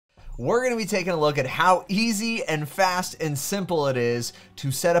we're going to be taking a look at how easy and fast and simple it is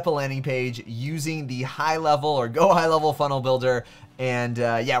to set up a landing page using the HighLevel or GoHighLevel funnel builder. And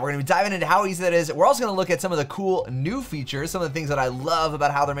yeah, we're going to be diving into how easy that is. We're also going to look at some of the cool new features, some of the things that I love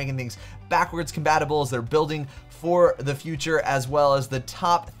about how they're making things backwards compatible as they're building for the future, as well as the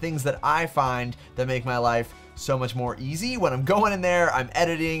top things that I find that make my life so much more easy when I'm going in there, I'm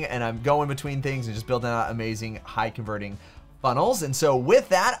editing, and I'm going between things and just building out amazing high converting funnels. And so with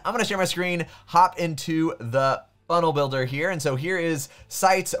that, I'm going to share my screen, hop into the funnel builder here. And so here is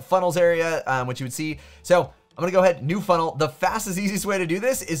sites, funnels area, which you would see. So I'm gonna go ahead, new funnel. The fastest, easiest way to do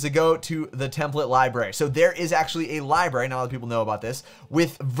this is to go to the template library. So there is actually a library, now that people know about this,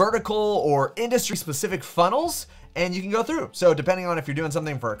 with vertical or industry specific funnels, and you can go through. So depending on if you're doing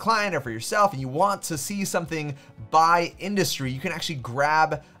something for a client or for yourself and you want to see something by industry, you can actually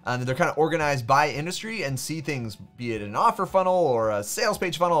grab, they're kind of organized by industry, and see things, be it an offer funnel or a sales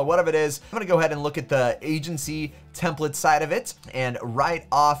page funnel or whatever it is. I'm gonna go ahead and look at the agency template side of it, and right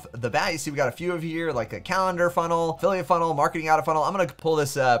off the bat, you see we got a few of here, like a calendar funnel, affiliate funnel, marketing out of funnel. I'm gonna pull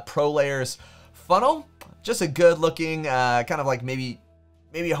this pro layers funnel, just a good looking, kind of like maybe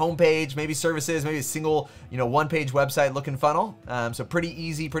a homepage, maybe services, maybe a single, one page website looking funnel. So pretty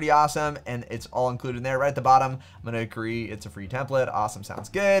easy, pretty awesome. And it's all included in there right at the bottom. I'm going to agree. It's a free template. Awesome. Sounds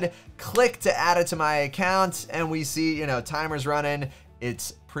good. Click to add it to my account. And we see, timer's running.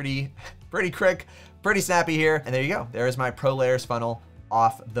 It's pretty quick, pretty snappy here. And there you go. There's my pro layers funnel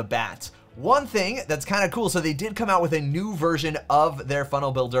off the bat. One thing that's kind of cool, so they did come out with a new version of their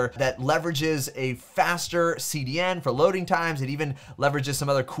funnel builder that leverages a faster CDN for loading times. It even leverages some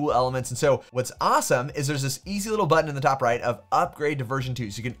other cool elements. And so what's awesome is there's this easy little button in the top right of upgrade to version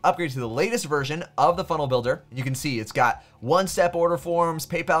 2. So you can upgrade to the latest version of the funnel builder. You can see it's got one-step order forms,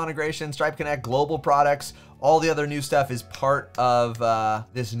 PayPal integration, Stripe Connect, global products. All the other new stuff is part of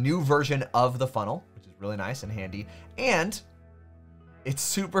this new version of the funnel, which is really nice and handy. And it's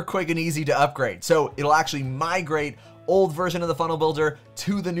super quick and easy to upgrade. So it'll actually migrate old version of the funnel builder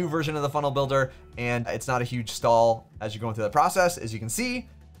to the new version of the funnel builder. And it's not a huge stall as you're going through the process. As you can see,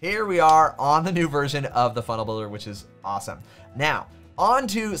 here we are on the new version of the funnel builder, which is awesome. Now, on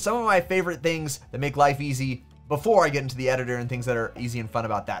to some of my favorite things that make life easy before I get into the editor and things that are easy and fun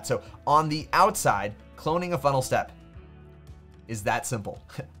about that. So on the outside, cloning a funnel step is that simple.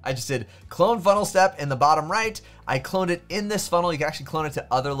 I just did clone funnel step in the bottom right. I cloned it in this funnel. You can actually clone it to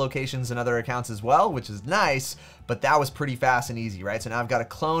other locations and other accounts as well, which is nice, but that was pretty fast and easy, right? So now I've got a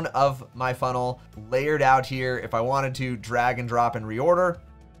clone of my funnel layered out here. If I wanted to drag and drop and reorder,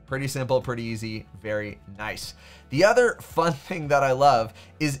 pretty simple, pretty easy, very nice. The other fun thing that I love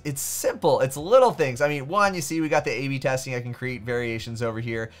is it's simple. It's little things. I mean, one, you see we got the A/B testing. I can create variations over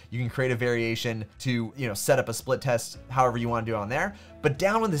here. You can create a variation to, set up a split test however you want to do it on there. But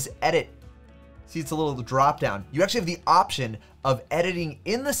down on this edit, see it's a little drop down. You actually have the option of editing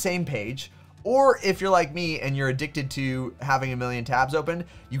in the same page, or if you're like me and you're addicted to having a million tabs open,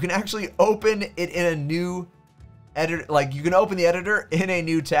 you can actually open it in a new editor. Like you can open the editor in a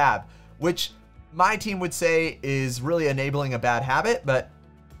new tab, which my team would say is really enabling a bad habit, but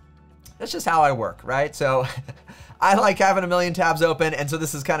that's just how I work, right? So I like having a million tabs open, and so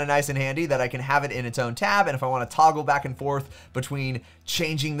this is kind of nice and handy that I can have it in its own tab, and if I want to toggle back and forth between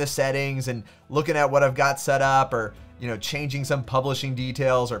changing the settings and looking at what I've got set up, or changing some publishing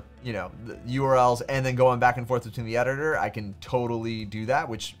details, or the URLs, and then going back and forth between the editor, I can totally do that,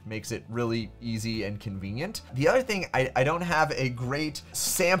 which makes it really easy and convenient. The other thing I don't have a great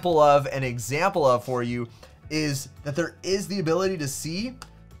sample of, an example of for you, is that there is the ability to see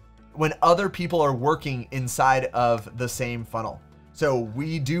when other people are working inside of the same funnel. So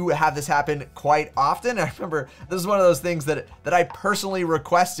we do have this happen quite often. I remember this is one of those things that I personally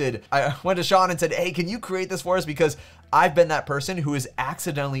requested. I went to Sean and said, hey, can you create this for us? Because I've been that person who has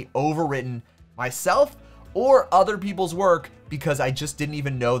accidentally overwritten myself or other people's work because I just didn't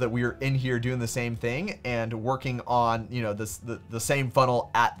even know that we were in here doing the same thing and working on, the same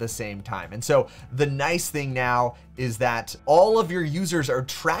funnel at the same time. And so the nice thing now is that all of your users are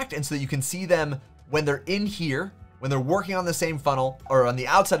tracked, and so that you can see them when they're in here, when they're working on the same funnel, or on the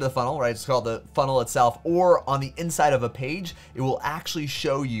outside of the funnel, right? It's called the funnel itself, or on the inside of a page. It will actually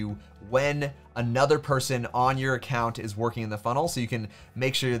show you when another person on your account is working in the funnel, so you can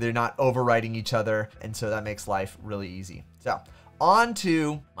make sure they're not overwriting each other. And so that makes life really easy. So on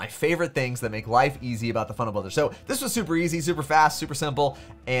to my favorite things that make life easy about the funnel builder. So this was super easy, super fast, super simple,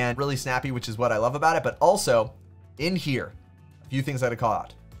 and really snappy, which is what I love about it. But also in here, a few things I had to call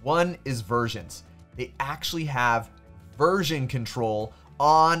out. One is versions. They actually have version control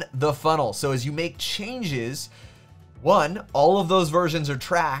on the funnel. So as you make changes, one, all of those versions are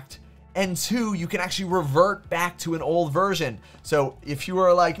tracked, And 2, you can actually revert back to an old version. So if you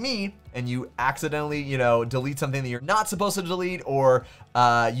are like me and you accidentally, delete something that you're not supposed to delete, or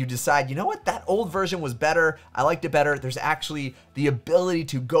you decide, you know what, that old version was better, I liked it better, there's actually the ability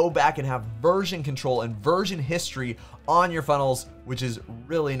to go back and have version control and version history on your funnels, which is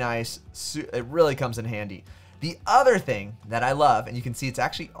really nice. It really comes in handy. The other thing that I love, and you can see it's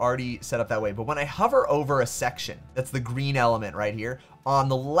actually already set up that way, but when I hover over a section, that's the green element right here, on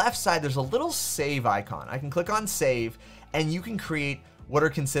the left side, there's a little save icon. I can click on save, and you can create what are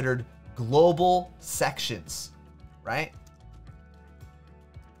considered global sections, right?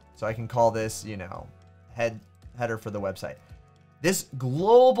 So I can call this, header for the website. This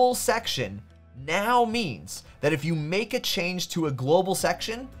global section now means that if you make a change to a global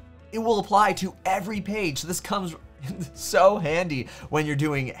section, it will apply to every page. So this comes so handy when you're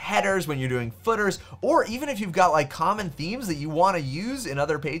doing headers, when you're doing footers, or even if you've got like common themes that you want to use in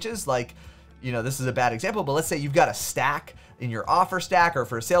other pages. Like, this is a bad example, but let's say you've got a stack in your offer stack or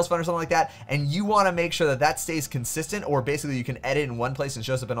for a sales funnel or something like that, and you want to make sure that that stays consistent, or basically you can edit in one place and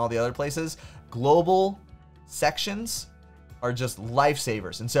shows up in all the other places. Global sections are just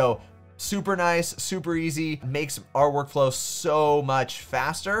lifesavers. And so super nice, super easy, makes our workflow so much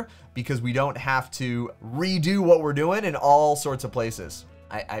faster because we don't have to redo what we're doing in all sorts of places.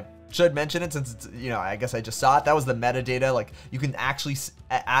 I should mention it since it's, I guess I just saw it. That was the metadata. Like, you can actually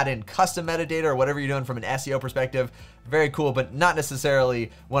add in custom metadata or whatever you're doing from an SEO perspective. Very cool, but not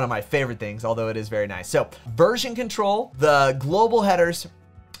necessarily one of my favorite things, although it is very nice. So version control, the global headers,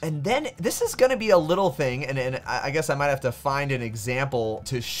 and then this is gonna be a little thing, and I guess I might have to find an example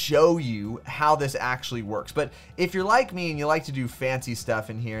to show you how this actually works. But if you're like me and you like to do fancy stuff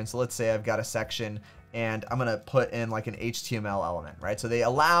in here, and so let's say I've got a section and I'm gonna put in like an HTML element, right? So they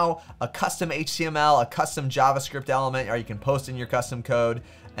allow a custom HTML, a custom JavaScript element, or you can post in your custom code.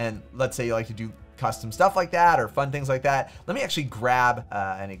 And let's say you like to do custom stuff like that or fun things like that. Let me actually grab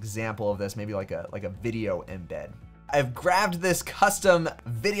an example of this, maybe like a video embed. I've grabbed this custom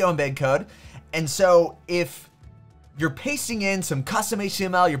video embed code. And so if you're pasting in some custom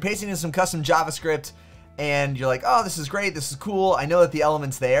HTML, you're pasting in some custom JavaScript, and you're like, oh, this is great, this is cool, I know that the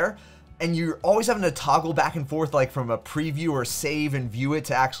element's there, and you're always having to toggle back and forth like from a preview or save and view it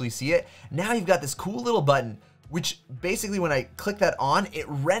to actually see it. Now you've got this cool little button, which basically when I click that on, it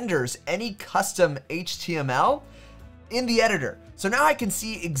renders any custom HTML in the editor. So now I can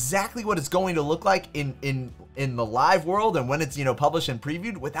see exactly what it's going to look like in the live world and when it's, published and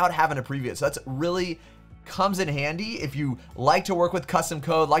previewed without having to preview it. So that's really comes in handy if you like to work with custom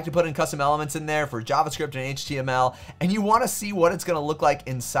code, like to put in custom elements in there for JavaScript and HTML, and you want to see what it's going to look like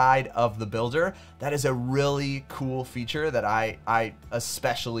inside of the builder. That is a really cool feature that I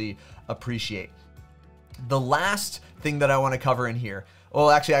especially appreciate. The last thing that I want to cover in here, well,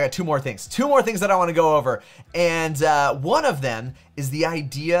 actually, I got two more things that I want to go over. And one of them is the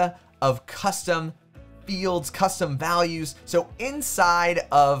idea of custom fields, custom values. So inside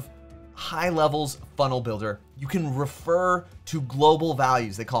of HighLevel's funnel builder, you can refer to global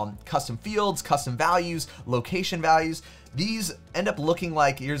values. They call them custom fields, custom values, location values. These end up looking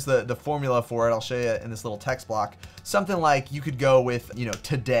like, here's the formula for it. I'll show you in this little text block. Something like you could go with,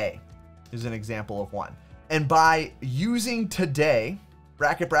 today. Here's an example of one. And by using today,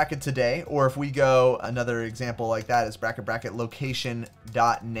 bracket today, or if we go another example like that is bracket location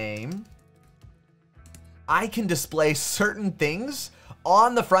dot name, I can display certain things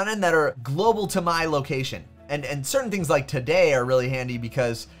on the front end that are global to my location. And certain things like today are really handy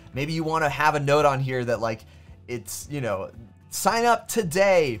because maybe you want to have a note on here that like it's, sign up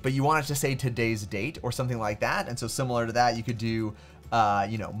today, but you want it to say today's date or something like that. And so similar to that, you could do,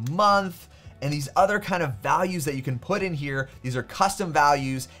 month, and these other kind of values that you can put in here. These are custom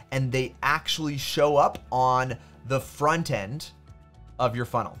values and they actually show up on the front end of your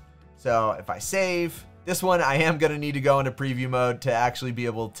funnel. So if I save this one, I am gonna need to go into preview mode to actually be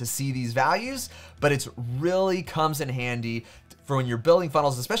able to see these values, but it's really comes in handy for when you're building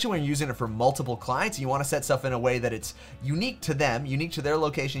funnels, especially when you're using it for multiple clients. You wanna set stuff in a way that it's unique to them, unique to their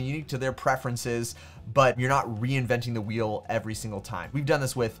location, unique to their preferences, but you're not reinventing the wheel every single time. We've done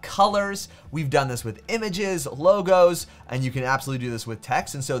this with colors, we've done this with images, logos, and you can absolutely do this with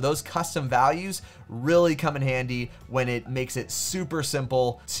text. And so those custom values really come in handy when it makes it super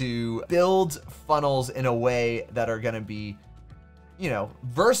simple to build funnels in a way that are gonna be,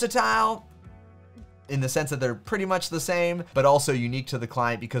 versatile, in the sense that they're pretty much the same, but also unique to the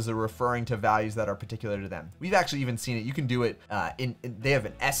client because they're referring to values that are particular to them. We've actually even seen it. You can do it they have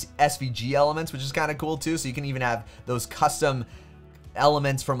an SVG elements, which is kind of cool too. So you can even have those custom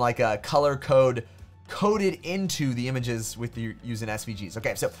elements from like a color code coded into the images with your using SVGs.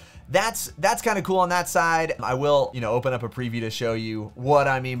 Okay, so that's kind of cool on that side. I will, open up a preview to show you what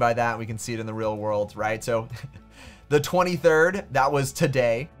I mean by that. We can see it in the real world, right? So the 23rd, that was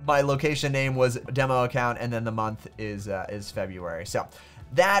today. My location name was demo account, and then the month is February. So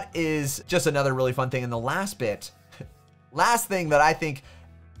that is just another really fun thing. And the last thing that I think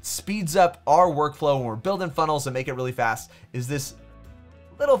speeds up our workflow when we're building funnels and make it really fast is this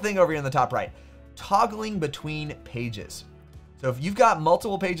little thing over here in the top right, toggling between pages. So if you've got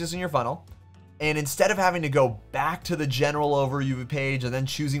multiple pages in your funnel, and instead of having to go back to the general overview page and then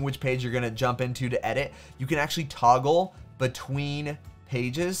choosing which page you're gonna jump into to edit, you can actually toggle between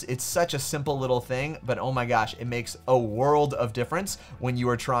pages. It's such a simple little thing, but oh my gosh, it makes a world of difference when you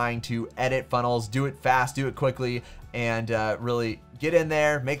are trying to edit funnels, do it fast, do it quickly, and really get in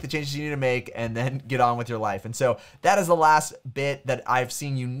there, make the changes you need to make, and then get on with your life. And so that is the last bit that I've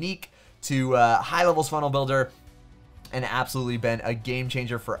seen unique to HighLevel's Funnel Builder, and absolutely been a game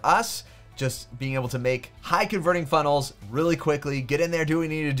changer for us. Just being able to make high converting funnels really quickly, get in there, do what we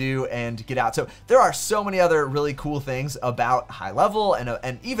need to do, and get out. So there are so many other really cool things about HighLevel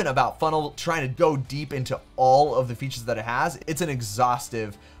and even about funnel, trying to go deep into all of the features that it has. It's an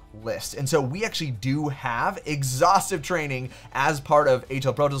exhaustive list. And so we actually do have exhaustive training as part of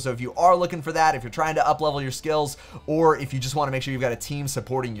HL Pro Tools. So if you are looking for that, if you're trying to up level your skills, or if you just want to make sure you've got a team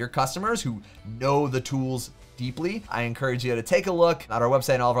supporting your customers who know the tools deeply, I encourage you to take a look at our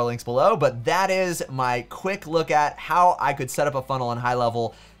website and all of our links below. But that is my quick look at how I could set up a funnel on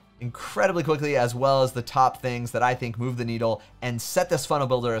HighLevel incredibly quickly, as well as the top things that I think move the needle, and set this funnel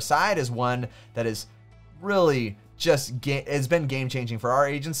builder aside as one that is really just it's been game changing for our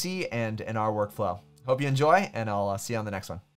agency and in our workflow. Hope you enjoy, and I'll see you on the next one.